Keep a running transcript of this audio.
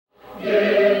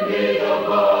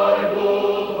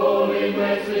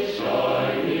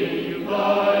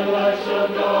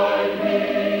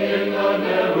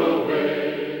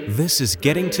This is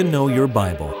Getting to Know Your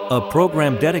Bible, a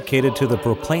program dedicated to the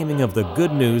proclaiming of the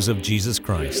good news of Jesus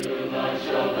Christ.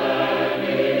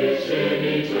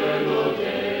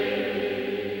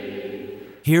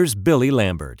 Here's Billy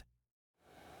Lambert.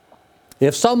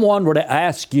 If someone were to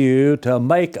ask you to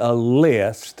make a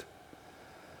list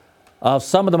of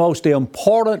some of the most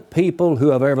important people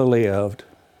who have ever lived,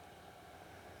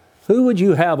 who would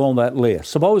you have on that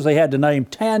list? Suppose they had to name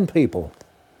 10 people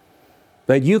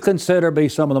that you consider be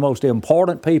some of the most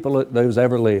important people that has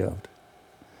ever lived.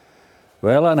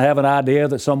 Well, I have an idea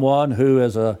that someone who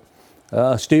is a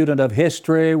student of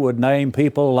history would name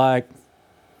people like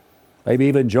maybe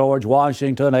even George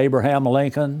Washington, Abraham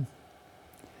Lincoln.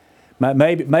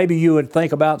 Maybe you would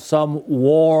think about some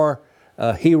war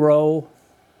hero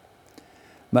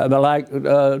like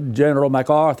General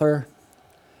MacArthur.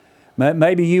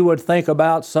 Maybe you would think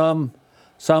about some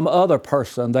other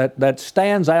person that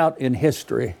stands out in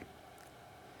history,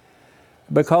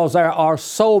 because there are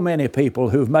so many people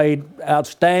who've made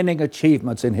outstanding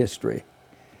achievements in history.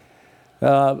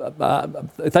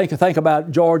 Think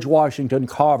about George Washington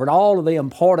Carver and all of the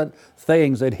important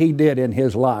things that he did in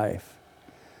his life.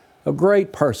 A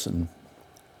great person.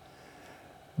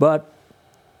 But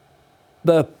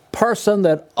the person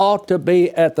that ought to be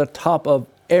at the top of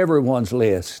everyone's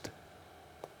list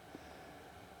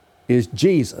is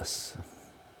Jesus.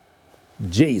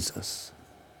 Jesus.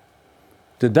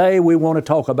 Today we want to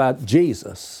talk about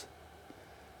Jesus.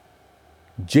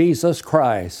 Jesus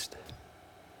Christ,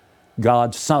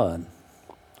 God's Son.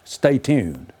 Stay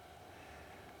tuned.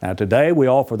 Now today we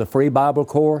offer the free Bible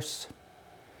course,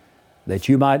 that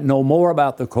you might know more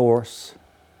about the course,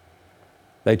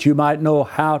 that you might know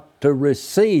how to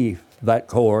receive that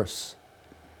course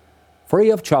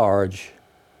free of charge.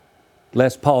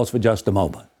 Let's pause for just a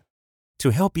moment.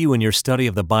 To help you in your study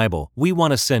of the Bible, we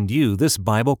want to send you this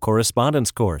Bible correspondence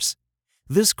course.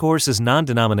 This course is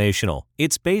non-denominational.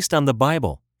 It's based on the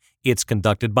Bible. It's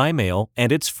conducted by mail,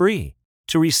 and it's free.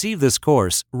 To receive this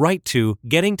course, write to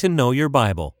Getting to Know Your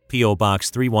Bible, P.O.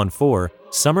 Box 314,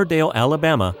 Summerdale,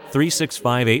 Alabama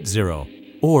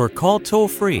 36580. Or call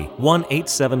toll-free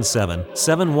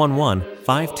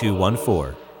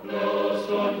 1-877-711-5214.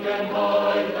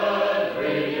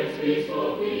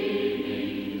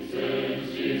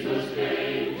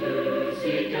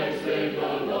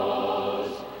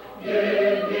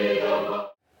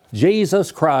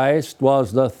 Jesus Christ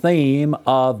was the theme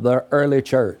of the early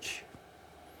church.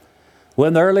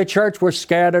 When the early church were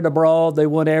scattered abroad, they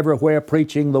went everywhere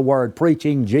preaching the Word,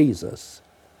 preaching Jesus.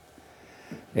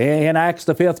 In Acts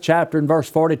the 5th chapter and verse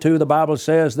 42, the Bible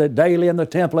says that daily in the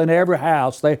temple in every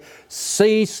house they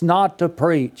ceased not to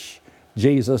preach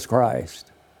Jesus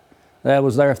Christ. That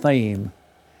was their theme.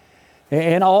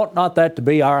 And ought not that to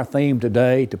be our theme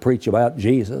today, to preach about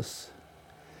Jesus?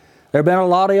 There have been a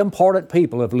lot of important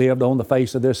people who have lived on the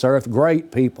face of this earth, great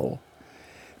people.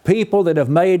 People that have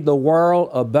made the world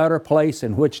a better place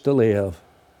in which to live.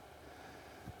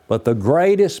 But the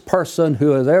greatest person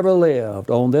who has ever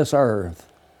lived on this earth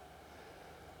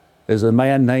is a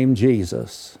man named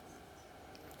Jesus.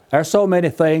 There are so many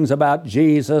things about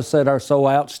Jesus that are so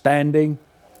outstanding.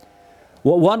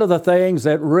 Well, one of the things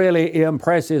that really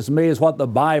impresses me is what the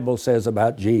Bible says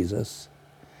about Jesus.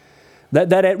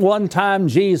 That at one time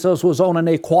Jesus was on an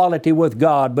equality with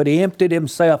God, but He emptied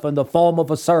Himself in the form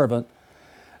of a servant,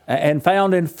 and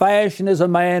found in fashion as a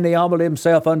man, He humbled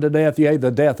Himself unto death, yea, the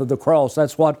death of the cross.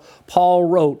 That's what Paul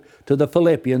wrote to the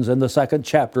Philippians in the 2nd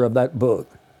chapter of that book.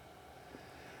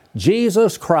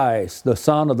 Jesus Christ, the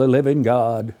Son of the living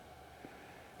God,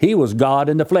 He was God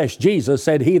in the flesh. Jesus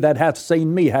said, "He that hath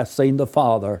seen me hath seen the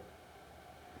Father."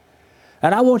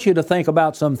 And I want you to think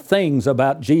about some things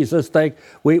about Jesus.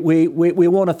 We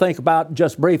want to think about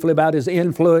just briefly about His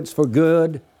influence for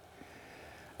good.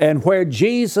 And where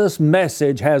Jesus'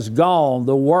 message has gone,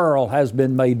 the world has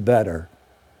been made better.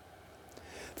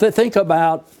 Think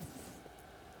about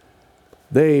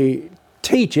the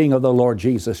teaching of the Lord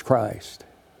Jesus Christ.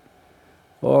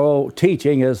 Oh,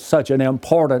 teaching is such an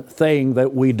important thing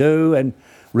that we do, and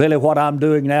really what I'm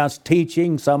doing now is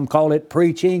teaching. Some call it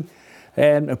preaching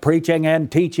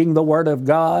and teaching the Word of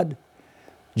God.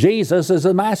 Jesus is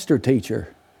a master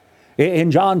teacher.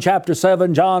 In John chapter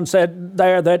 7, John said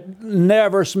there that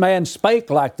never man spake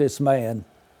like this man.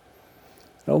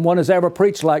 No one has ever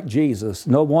preached like Jesus.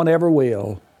 No one ever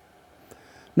will.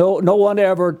 No one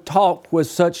ever talked with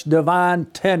such divine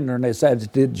tenderness as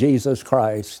did Jesus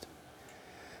Christ.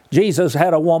 Jesus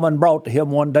had a woman brought to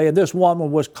Him one day, and this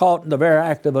woman was caught in the very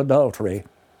act of adultery.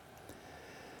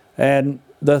 And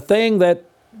the thing that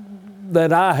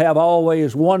I have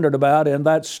always wondered about in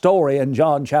that story in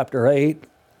John chapter 8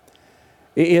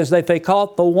 is that they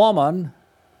caught the woman,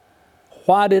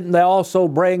 why didn't they also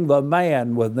bring the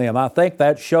man with them? I think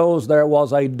that shows there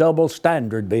was a double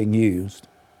standard being used.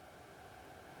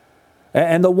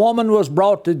 And the woman was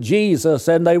brought to Jesus,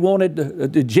 and they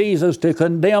wanted Jesus to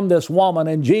condemn this woman,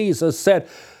 and Jesus said,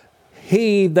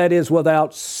 "He that is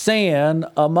without sin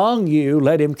among you,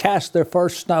 let him cast their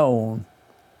first stone."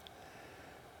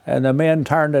 And the men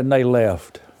turned and they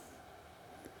left.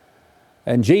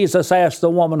 And Jesus asked the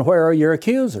woman, "Where are your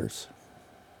accusers?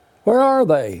 Where are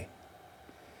they?"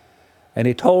 And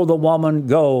he told the woman,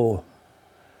 "Go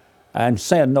and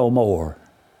sin no more."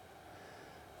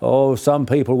 Oh, some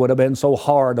people would have been so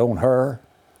hard on her.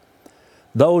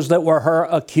 Those that were her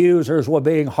accusers were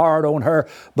being hard on her.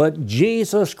 But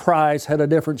Jesus Christ had a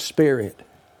different spirit.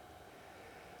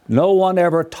 No one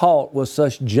ever taught with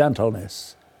such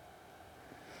gentleness.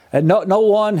 And no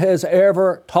one has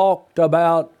ever talked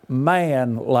about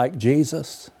man like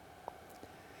Jesus.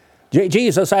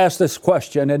 Jesus asked this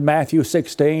question in Matthew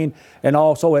 16 and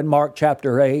also in Mark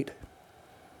chapter 8.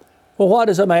 Well, what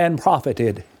is a man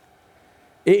profited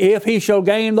if he shall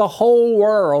gain the whole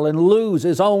world and lose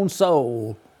his own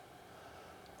soul?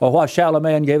 Or what shall a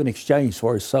man give in exchange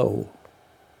for his soul?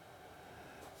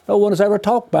 No one has ever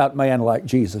talked about man like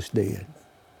Jesus did.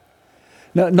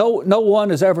 No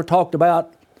one has ever talked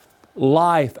about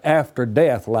life after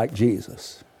death like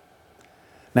Jesus.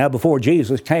 Now, before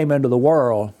Jesus came into the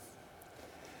world,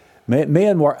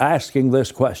 men were asking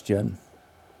this question: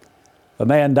 a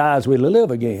man dies, will he live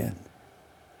again?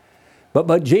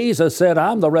 But Jesus said,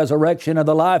 "I'm the resurrection and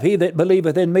the life. He that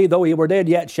believeth in me, though he were dead,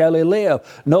 yet shall he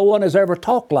live." No one has ever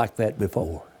talked like that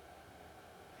before.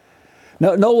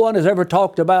 No one has ever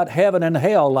talked about heaven and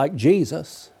hell like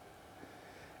Jesus.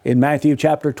 In Matthew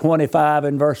chapter 25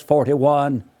 and verse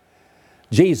 41,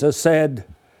 Jesus said,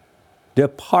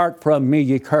 "Depart from me,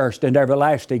 ye cursed, into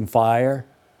everlasting fire,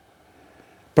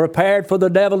 prepared for the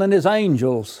devil and his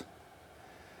angels."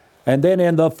 And then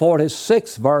in the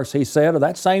 46th verse he said, of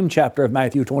that same chapter of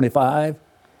Matthew 25,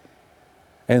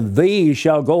 "And these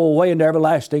shall go away into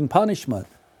everlasting punishment,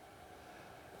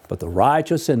 but the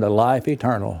righteous into life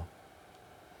eternal."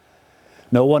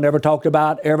 No one ever talked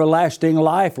about everlasting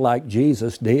life like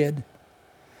Jesus did.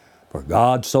 "For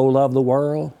God so loved the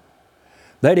world,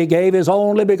 that he gave his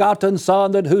only begotten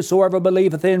Son, that whosoever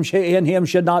believeth in him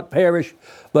should not perish,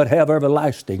 but have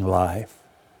everlasting life."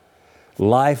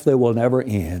 Life that will never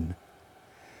end.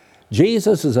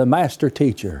 Jesus is a master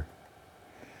teacher.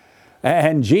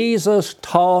 And Jesus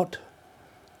taught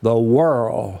the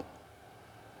world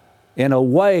in a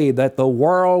way that the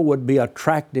world would be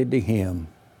attracted to him.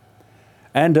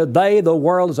 And today the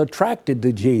world is attracted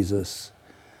to Jesus.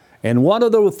 And one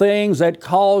of the things that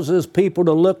causes people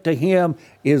to look to him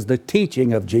is the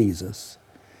teaching of Jesus.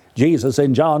 Jesus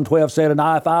in John 12 said, "And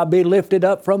if I be lifted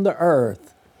up from the earth,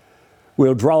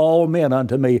 will draw all men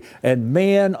unto me." And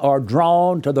men are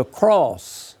drawn to the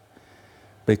cross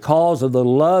because of the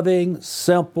loving,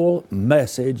 simple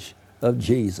message of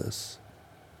Jesus.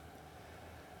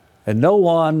 And no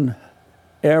one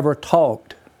ever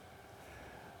talked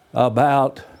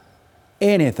about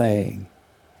anything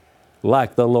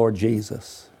like the Lord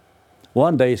Jesus.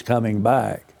 One day he's coming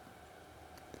back.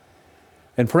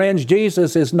 And friends,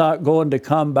 Jesus is not going to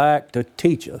come back to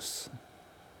teach us.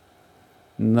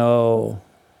 No.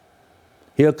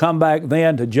 He'll come back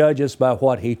then to judge us by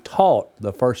what he taught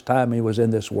the first time he was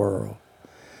in this world.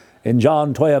 In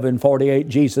John 12 and 48,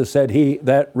 Jesus said, "He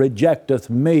that rejecteth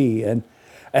me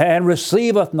and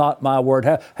receiveth not my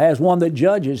word has one that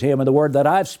judges him, and the word that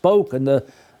I've spoken,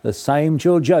 the same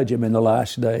shall judge him in the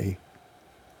last day."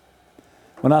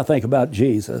 When I think about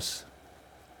Jesus,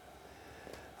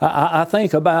 I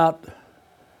think about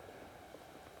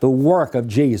the work of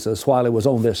Jesus while he was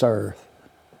on this earth.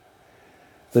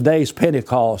 The day's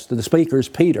Pentecost, the speaker's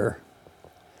Peter.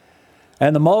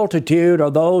 And the multitude are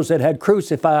those that had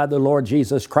crucified the Lord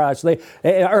Jesus Christ.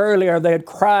 Earlier they had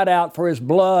cried out for his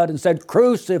blood and said,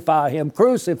 "Crucify him,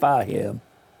 crucify him."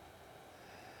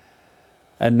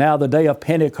 And now the day of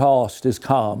Pentecost is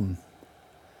come.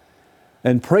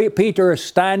 And Peter is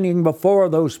standing before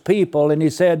those people, and he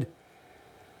said,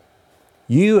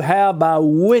 "You have by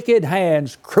wicked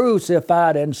hands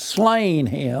crucified and slain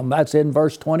him." That's in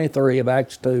verse 23 of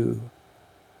Acts 2.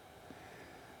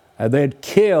 And they'd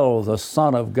killed the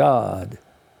Son of God.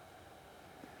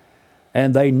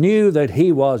 And they knew that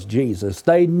he was Jesus.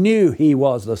 They knew he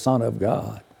was the Son of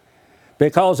God.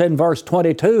 Because in verse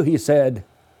 22 he said,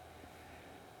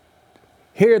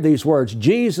 hear these words,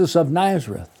 "Jesus of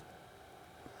Nazareth,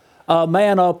 a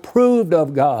man approved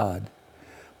of God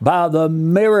by the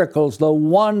miracles, the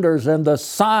wonders, and the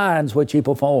signs which he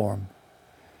performed,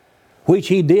 which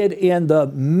he did in the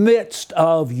midst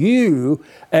of you,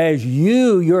 as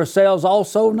you yourselves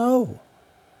also know.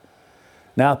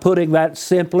 Now, putting that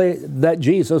simply, that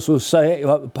Jesus was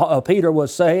saying, Peter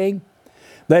was saying,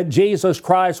 that Jesus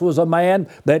Christ was a man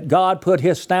that God put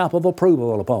His stamp of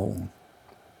approval upon.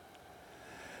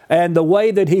 And the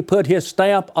way that He put His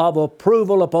stamp of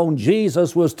approval upon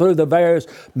Jesus was through the various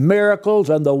miracles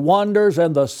and the wonders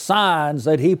and the signs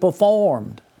that He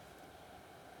performed.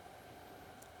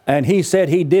 And He said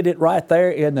He did it right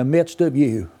there in the midst of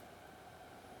you.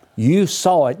 You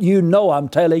saw it. You know I'm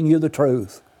telling you the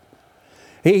truth.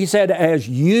 He said, as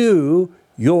you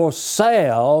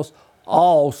yourselves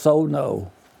also know.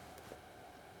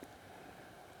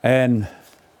 And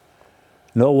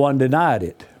no one denied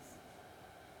it.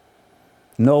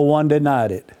 No one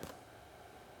denied it.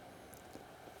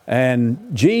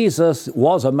 And Jesus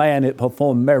was a man that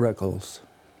performed miracles.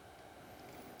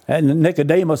 And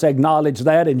Nicodemus acknowledged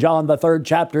that in John the 3rd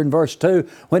chapter and verse 2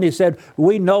 when he said,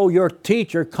 we know your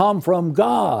teacher come from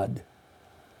God.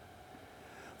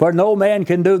 For no man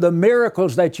can do the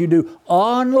miracles that you do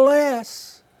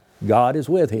unless God is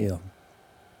with him.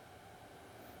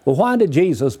 Well, why did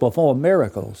Jesus perform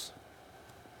miracles?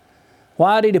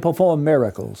 Why did He perform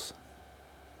miracles?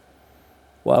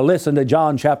 Well, listen to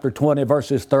John chapter 20,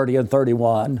 verses 30 and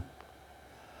 31.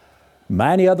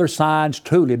 Many other signs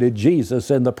truly did Jesus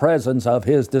in the presence of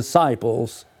His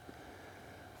disciples,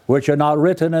 which are not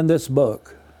written in this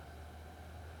book.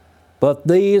 But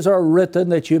these are written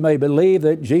that you may believe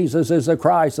that Jesus is the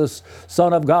Christ, the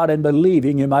Son of God, and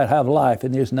believing you might have life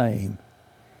in His name.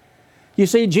 You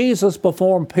see, Jesus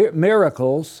performed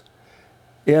miracles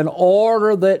in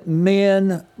order that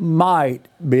men might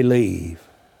believe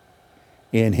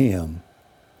in Him.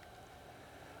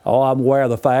 Oh, I'm aware of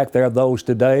the fact there are those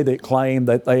today that claim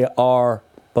that they are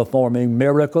performing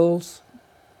miracles.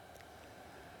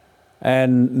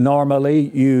 And normally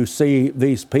you see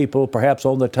these people perhaps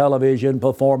on the television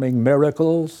performing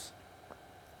miracles,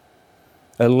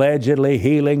 allegedly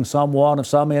healing someone of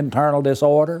some internal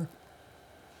disorder.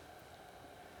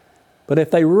 But if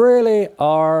they really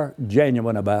are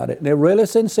genuine about it, and they're really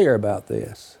sincere about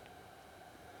this,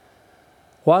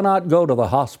 why not go to the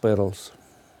hospitals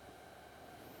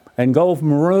and go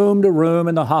from room to room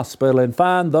in the hospital and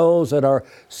find those that are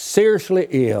seriously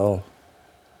ill,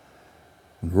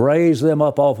 raise them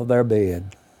up off of their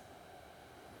bed?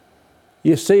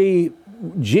 You see,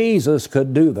 Jesus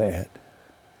could do that.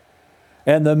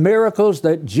 And the miracles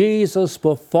that Jesus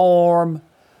performed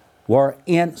were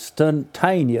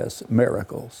instantaneous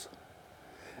miracles.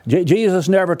 Jesus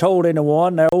never told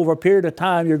anyone that over a period of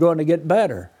time you're going to get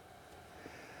better.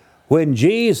 When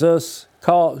Jesus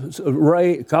calls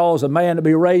a man to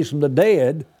be raised from the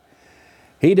dead,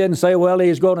 He didn't say, well,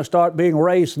 he's going to start being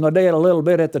raised from the dead a little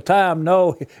bit at the time.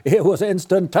 No, it was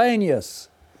instantaneous.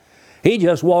 He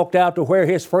just walked out to where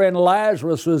his friend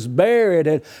Lazarus was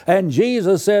buried, and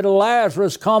Jesus said,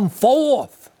 Lazarus, come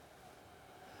forth.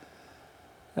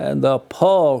 And the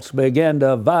pulse began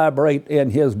to vibrate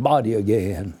in his body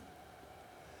again.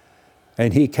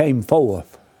 And he came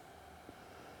forth.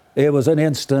 It was an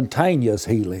instantaneous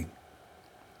healing.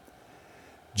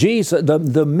 Jesus,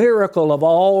 the miracle of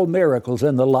all miracles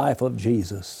in the life of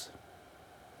Jesus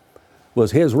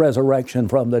was His resurrection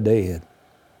from the dead.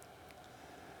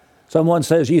 Someone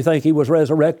says, you think He was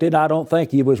resurrected? I don't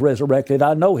think He was resurrected.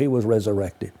 I know He was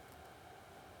resurrected.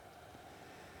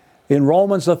 In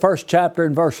Romans, the 1st chapter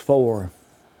and verse 4,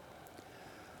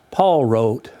 Paul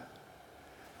wrote,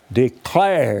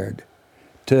 declared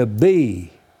to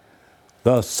be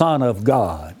the Son of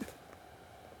God.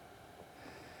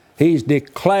 He's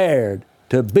declared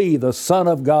to be the Son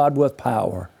of God with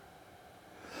power,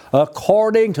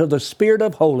 according to the Spirit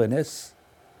of holiness,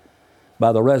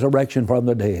 by the resurrection from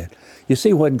the dead. You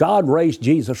see, when God raised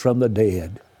Jesus from the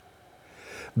dead,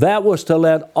 that was to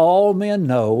let all men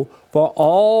know for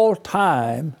all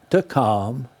time to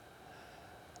come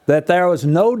that there was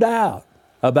no doubt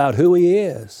about who He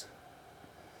is.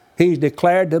 He's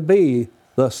declared to be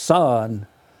the Son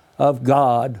of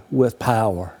God with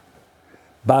power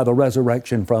by the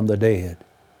resurrection from the dead.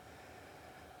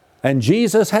 And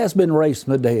Jesus has been raised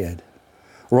from the dead.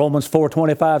 Romans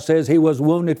 4:25 says He was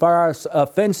wounded for our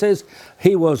offenses.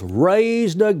 He was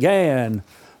raised again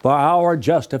for our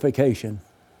justification.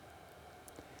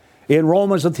 In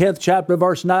Romans the 10th chapter,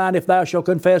 verse 9, if thou shalt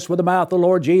confess with the mouth the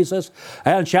Lord Jesus,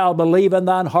 and shalt believe in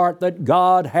thine heart that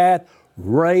God hath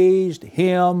raised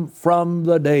Him from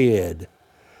the dead,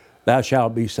 thou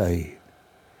shalt be saved.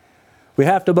 We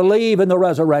have to believe in the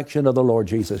resurrection of the Lord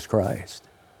Jesus Christ.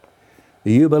 Do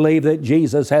you believe that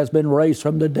Jesus has been raised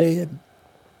from the dead?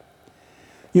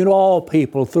 You know, all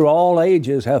people through all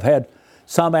ages have had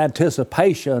some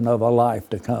anticipation of a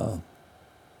life to come.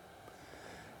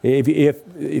 If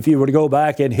you were to go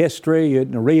back in history,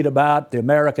 you'd read about the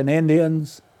American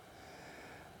Indians,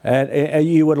 and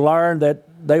you would learn that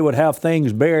they would have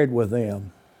things buried with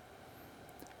them.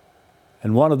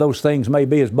 And one of those things may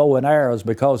be his bow and arrows,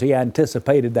 because he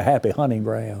anticipated the happy hunting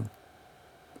ground.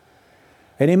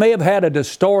 And he may have had a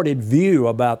distorted view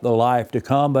about the life to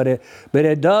come, but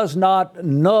it does not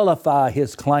nullify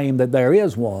his claim that there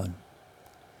is one.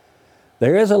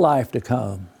 There is a life to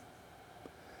come.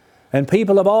 And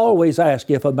people have always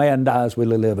asked, if a man dies, will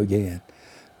he live again?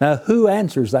 Now, who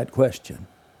answers that question?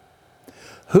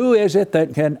 Who is it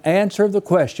that can answer the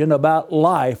question about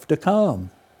life to come?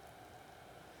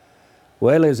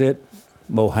 Well, is it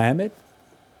Mohammed?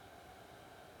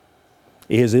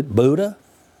 Is it Buddha?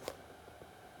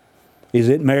 Is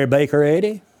it Mary Baker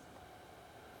Eddy?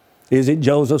 Is it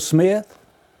Joseph Smith?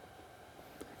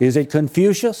 Is it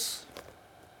Confucius?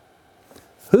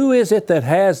 Who is it that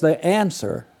has the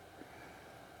answer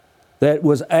that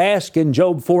was asked in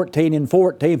Job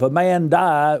 14:14, if a man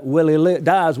dies, will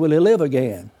he live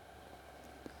again?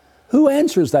 Who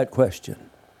answers that question?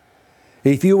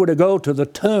 If you were to go to the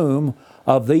tomb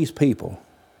of these people,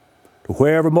 to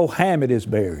wherever Mohammed is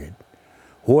buried,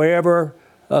 wherever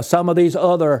some of these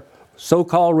other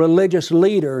so-called religious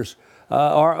leaders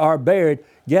are buried,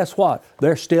 guess what?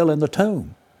 They're still in the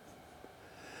tomb.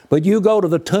 But you go to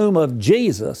the tomb of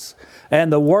Jesus,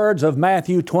 and the words of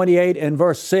Matthew 28 and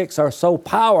verse 6 are so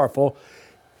powerful.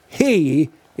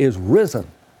 He is risen.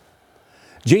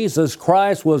 Jesus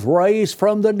Christ was raised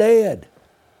from the dead.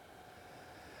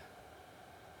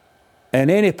 And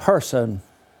any person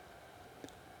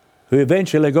who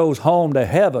eventually goes home to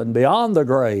heaven beyond the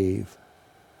grave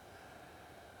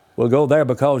will go there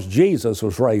because Jesus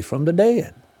was raised from the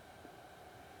dead.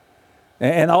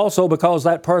 And also because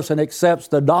that person accepts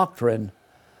the doctrine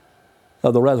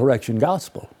of the resurrection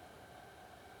gospel.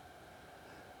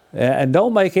 And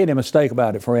don't make any mistake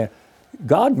about it, friend.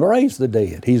 God raised the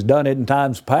dead. He's done it in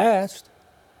times past.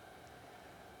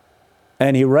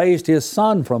 And He raised His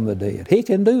Son from the dead. He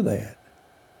can do that.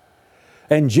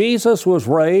 And Jesus was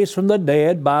raised from the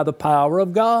dead by the power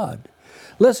of God.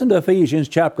 Listen to Ephesians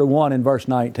chapter 1 and verse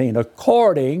 19.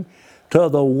 According to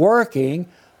the working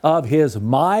of His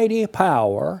mighty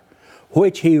power,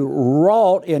 which He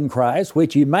wrought in Christ,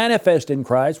 which He manifested in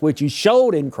Christ, which He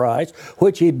showed in Christ,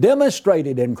 which He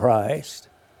demonstrated in Christ,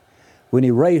 when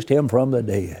He raised Him from the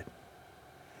dead.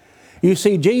 You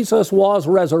see, Jesus was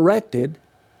resurrected,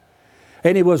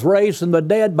 and He was raised from the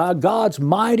dead by God's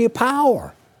mighty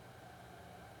power.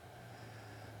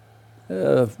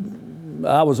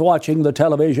 I was watching the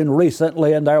television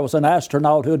recently, and there was an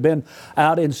astronaut who had been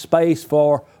out in space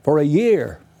for a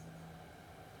year.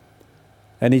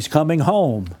 And he's coming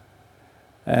home.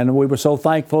 And we were so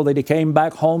thankful that he came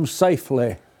back home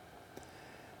safely.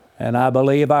 And I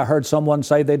believe I heard someone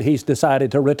say that he's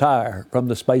decided to retire from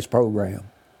the space program.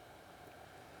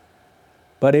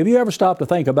 But have you ever stopped to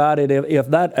think about it? If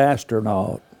that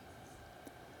astronaut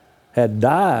had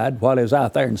died while he was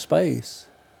out there in space,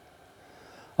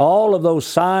 all of those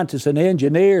scientists and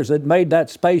engineers that made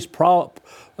that space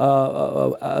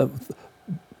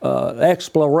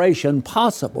exploration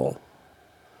possible,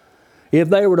 if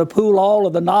they were to pool all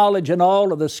of the knowledge and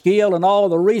all of the skill and all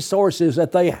of the resources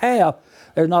that they have,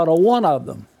 there's not a one of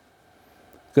them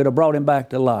could have brought him back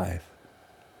to life.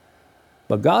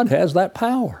 But God has that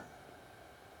power.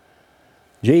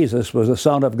 Jesus was the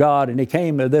Son of God, and He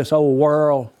came to this old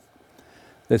world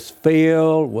that's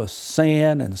filled with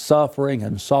sin and suffering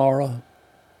and sorrow.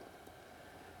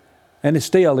 And it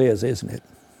still is, isn't it?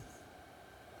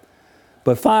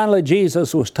 But finally,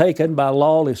 Jesus was taken by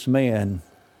lawless men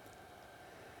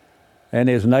and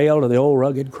is nailed to the old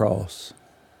rugged cross.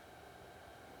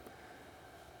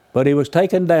 But He was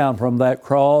taken down from that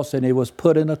cross, and He was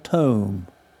put in a tomb,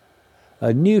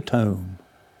 a new tomb.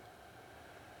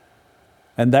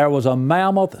 And there was a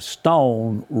mammoth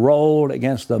stone rolled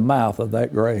against the mouth of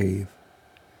that grave.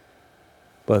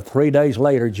 But 3 days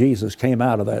later, Jesus came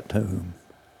out of that tomb.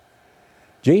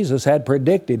 Jesus had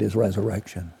predicted His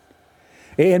resurrection.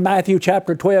 In Matthew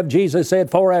chapter 12, Jesus said,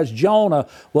 "For as Jonah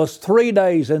was 3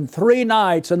 days and 3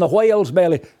 nights in the whale's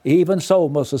belly, even so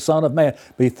must the Son of Man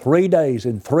be 3 days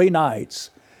and 3 nights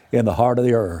in the heart of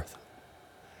the earth."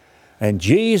 And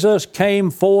Jesus came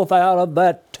forth out of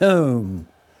that tomb,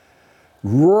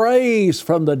 raised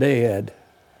from the dead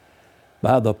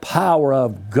by the power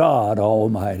of God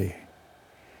Almighty.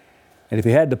 And if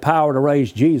He had the power to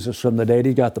raise Jesus from the dead,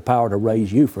 He's got the power to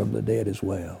raise you from the dead as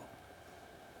well.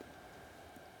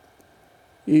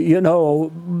 You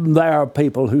know, there are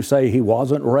people who say He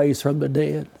wasn't raised from the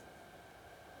dead.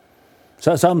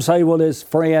 So some say, well, His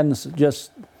friends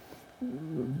just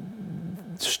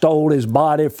stole His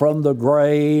body from the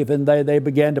grave, and they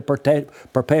began to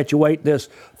perpetuate this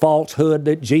falsehood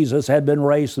that Jesus had been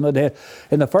raised from the dead.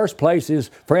 In the first place, His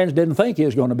friends didn't think He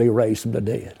was going to be raised from the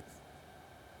dead.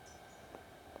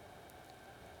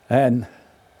 And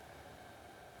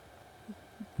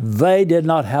they did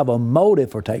not have a motive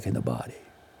for taking the body.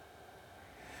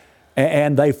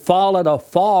 And they followed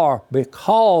afar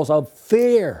because of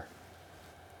fear.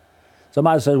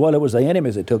 Somebody says, well, it was the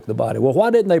enemies that took the body. Well, why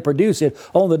didn't they produce it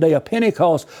on the day of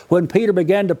Pentecost when Peter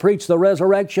began to preach the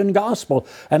resurrection gospel?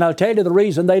 And I'll tell you the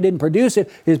reason they didn't produce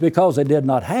it is because they did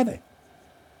not have it.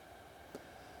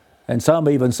 And some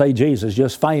even say Jesus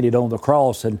just fainted on the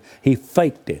cross and He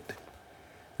faked it.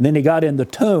 And then He got in the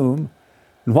tomb,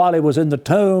 and while He was in the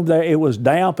tomb, it was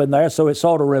damp in there, so it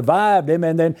sort of revived Him,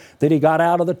 and then He got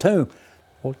out of the tomb.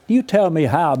 Well, you tell me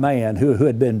how a man who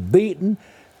had been beaten,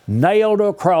 nailed to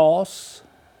a cross,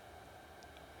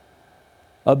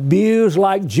 abused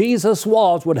like Jesus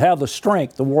was, would have the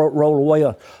strength to roll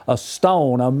away a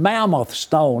stone, a mammoth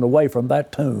stone, away from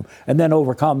that tomb, and then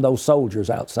overcome those soldiers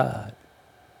outside.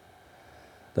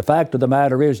 The fact of the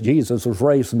matter is, Jesus was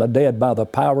raised from the dead by the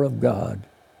power of God.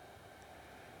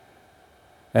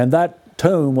 And that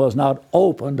tomb was not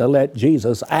open to let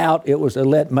Jesus out, it was to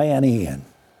let man in.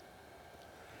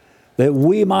 That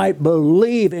we might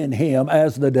believe in Him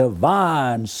as the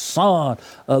divine Son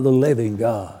of the living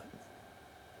God.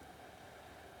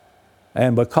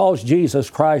 And because Jesus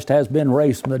Christ has been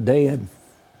raised from the dead,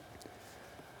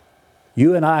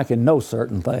 you and I can know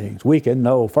certain things. We can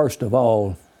know, first of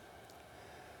all,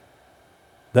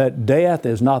 that death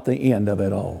is not the end of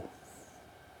it all.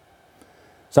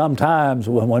 Sometimes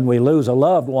when we lose a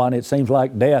loved one, it seems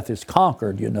like death is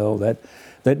conquered, you know,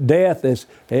 that death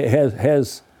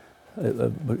has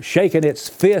shaken its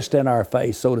fist in our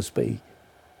face, so to speak.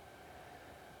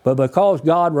 But because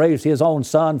God raised His own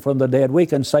Son from the dead, we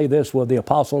can say this with the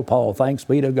Apostle Paul, thanks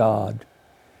be to God,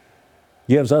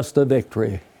 gives us the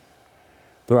victory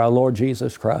through our Lord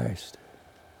Jesus Christ.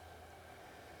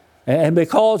 And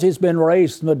because He's been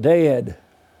raised from the dead,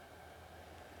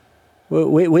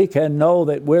 we can know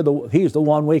that He's the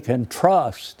one we can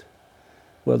trust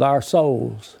with our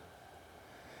souls.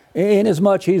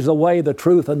 Inasmuch He's the way, the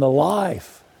truth, and the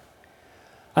life,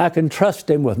 I can trust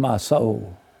Him with my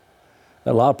soul.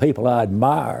 A lot of people I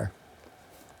admire,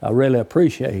 I really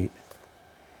appreciate.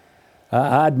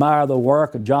 I admire the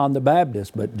work of John the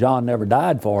Baptist, but John never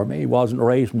died for me. He wasn't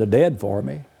raised from the dead for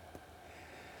me.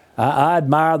 I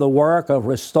admire the work of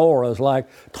restorers like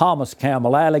Thomas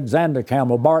Campbell, Alexander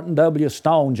Campbell, Barton W.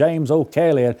 Stone, James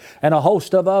O'Kelly, and a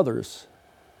host of others.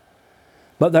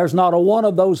 But there's not a one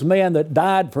of those men that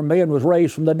died for me and was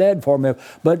raised from the dead for me.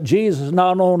 But Jesus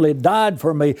not only died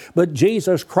for me, but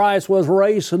Jesus Christ was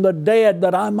raised from the dead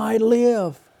that I might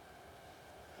live.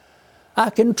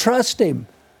 I can trust Him.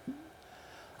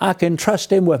 I can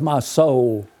trust Him with my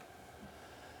soul.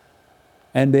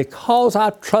 And because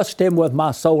I trust Him with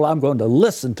my soul, I'm going to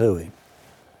listen to Him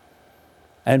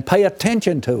and pay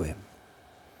attention to Him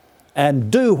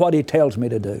and do what He tells me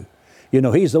to do. You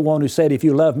know, He's the one who said, if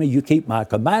you love me, you keep my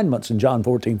commandments in John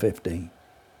 14:15.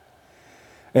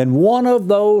 And one of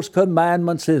those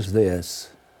commandments is this: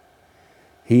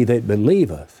 he that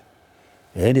believeth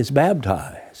and is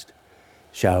baptized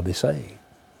shall be saved.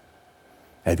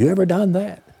 Have you ever done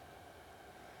that?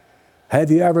 Have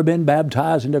you ever been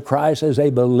baptized into Christ as a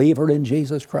believer in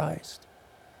Jesus Christ?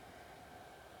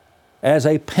 As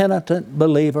a penitent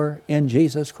believer in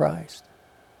Jesus Christ?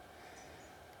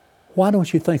 Why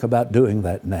don't you think about doing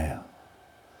that now?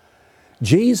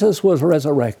 Jesus was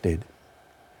resurrected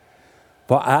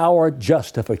for our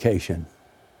justification.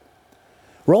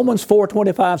 Romans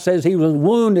 4:25 says He was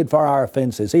wounded for our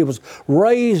offenses. He was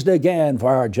raised again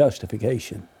for our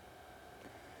justification.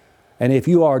 And if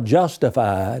you are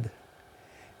justified,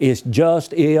 it's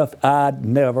just if I'd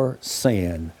never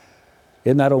sinned.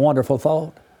 Isn't that a wonderful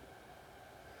thought?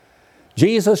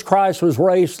 Jesus Christ was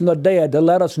raised from the dead to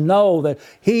let us know that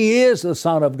He is the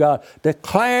Son of God,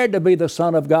 declared to be the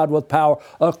Son of God with power,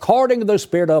 according to the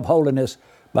Spirit of holiness,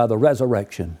 by the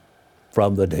resurrection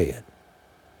from the dead.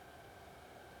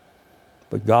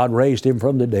 But God raised Him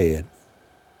from the dead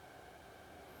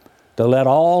to let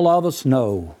all of us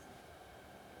know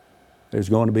there's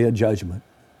going to be a judgment.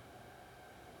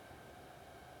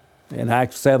 In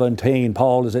Acts 17,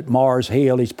 Paul is at Mars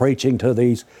Hill. He's preaching to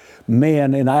these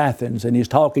men in Athens, and he's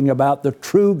talking about the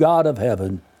true God of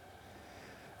heaven.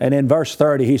 And in verse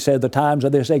 30, he said, the times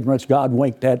of this ignorance God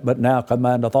winked at, but now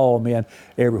commandeth all men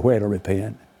everywhere to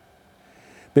repent.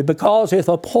 But because he hath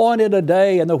appointed a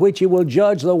day in the which he will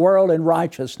judge the world in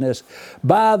righteousness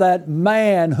by that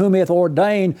man whom he hath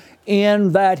ordained,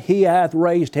 in that he hath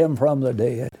raised him from the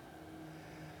dead.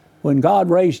 When God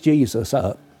raised Jesus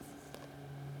up,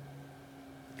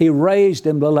 He raised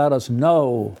him to let us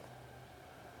know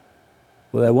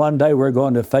that one day we're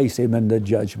going to face him in the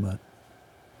judgment.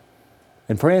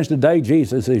 And friends, today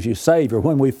Jesus is your Savior.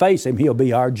 When we face him, he'll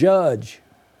be our judge.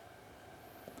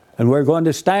 And we're going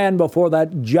to stand before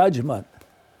that judgment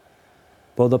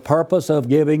for the purpose of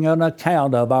giving an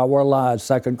account of our lives,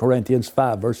 2 Corinthians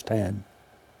 5, verse 10.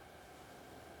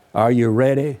 Are you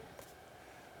ready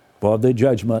for the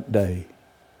judgment day?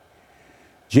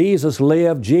 Jesus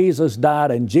lived, Jesus died,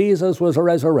 and Jesus was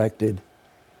resurrected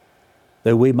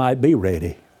that we might be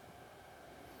ready.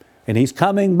 And He's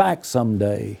coming back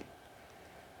someday.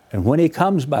 And when He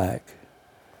comes back,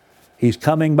 He's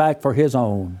coming back for His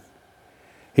own.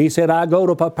 He said, I go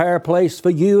to prepare a place for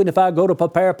you, and if I go to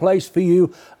prepare a place for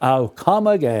you, I'll come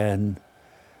again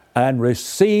and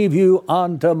receive you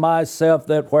unto myself,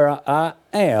 that where I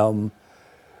am,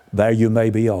 there you may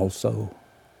be also.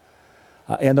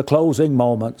 In the closing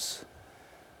moments,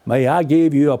 may I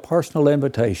give you a personal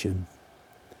invitation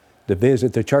to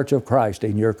visit the Church of Christ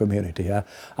in your community.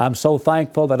 I'm so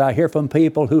thankful that I hear from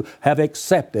people who have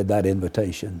accepted that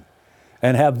invitation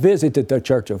and have visited the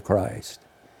Church of Christ.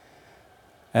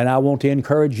 And I want to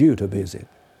encourage you to visit.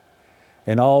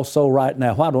 And also right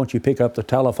now, why don't you pick up the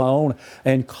telephone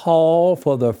and call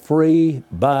for the free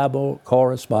Bible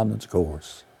correspondence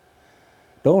course?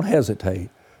 Don't hesitate.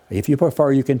 If you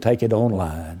prefer, you can take it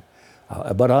online.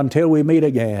 But until we meet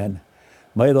again,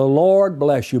 may the Lord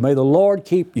bless you. May the Lord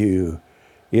keep you,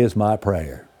 is my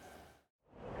prayer.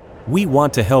 We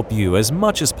want to help you as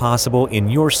much as possible in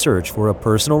your search for a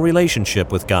personal relationship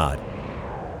with God.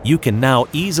 You can now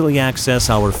easily access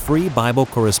our free Bible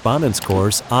correspondence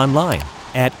course online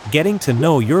at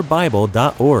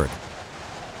gettingtoknowyourbible.org.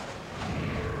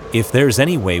 If there's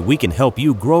any way we can help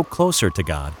you grow closer to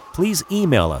God, please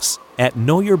email us at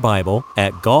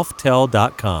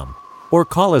knowyourbible@golftel.com or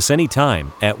call us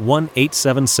anytime at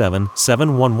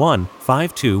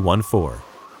 1-877-711-5214.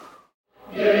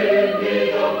 Give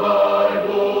me the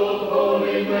Bible,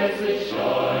 holy message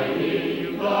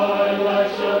shining, thy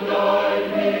light shall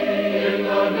guide me in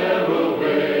the narrow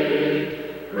way.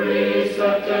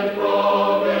 Precept and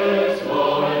promise,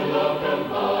 law and love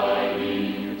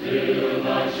combining, till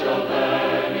I shall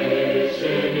vanish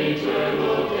in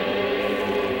eternal day.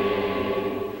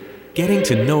 Getting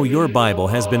to Know Your Bible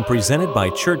has been presented by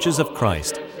Churches of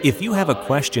Christ. If you have a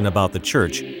question about the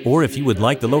church, or if you would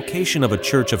like the location of a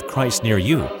Church of Christ near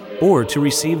you, or to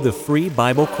receive the free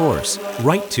Bible course,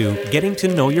 write to Getting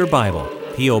to Know Your Bible,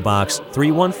 P.O. Box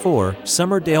 314,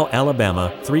 Summerdale,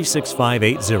 Alabama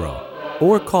 36580,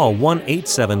 or call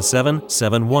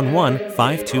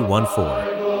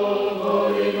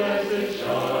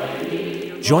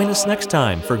 1-877-711-5214. Join us next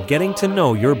time for Getting to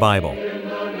Know Your Bible.